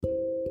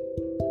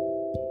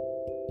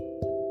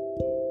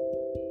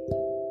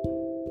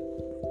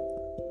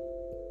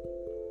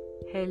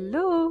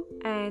Hello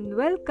and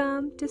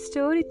welcome to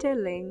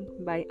Storytelling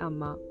by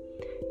Amma.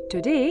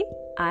 Today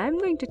I am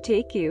going to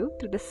take you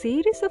through the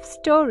series of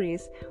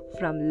stories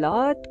from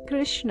Lord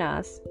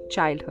Krishna's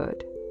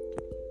childhood.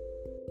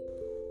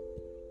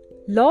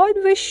 Lord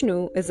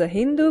Vishnu is a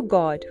Hindu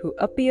god who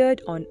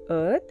appeared on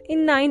earth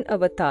in 9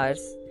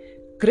 avatars.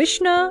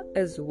 Krishna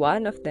is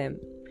one of them.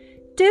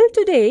 Till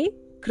today,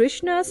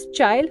 Krishna's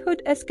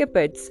childhood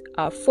escapades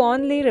are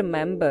fondly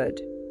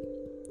remembered.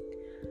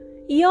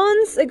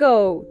 Eons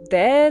ago,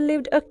 there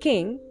lived a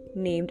king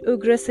named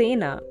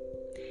Ugrasena.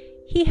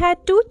 He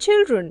had 2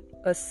 children,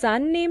 a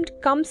son named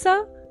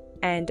Kamsa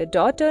and a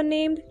daughter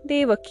named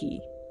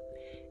Devaki.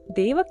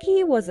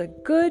 Devaki was a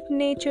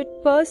good-natured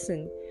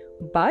person,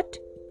 but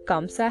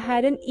Kamsa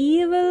had an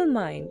evil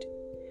mind.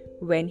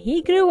 When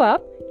he grew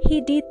up, he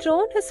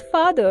dethroned his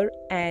father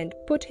and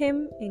put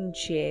him in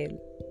jail.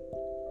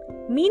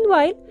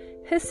 Meanwhile,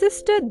 his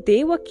sister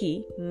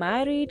Devaki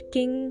married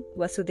King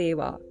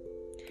Vasudeva.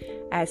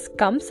 As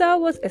Kamsa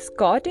was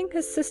escorting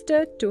his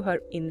sister to her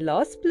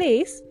in-laws'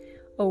 place,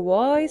 a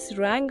voice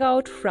rang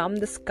out from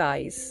the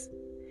skies.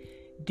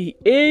 "The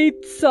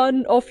 8th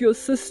son of your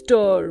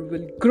sister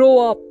will grow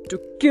up to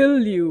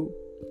kill you."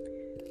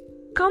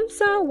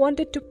 Kamsa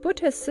wanted to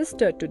put his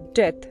sister to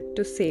death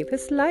to save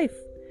his life,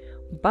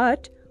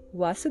 but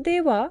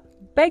Vasudeva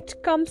begged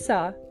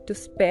Kamsa to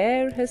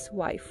spare his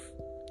wife.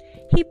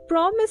 He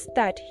promised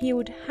that he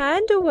would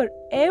hand over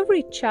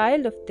every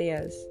child of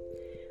theirs.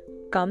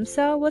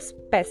 Kamsa was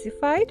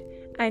pacified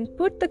and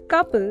put the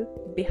couple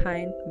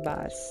behind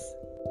bars.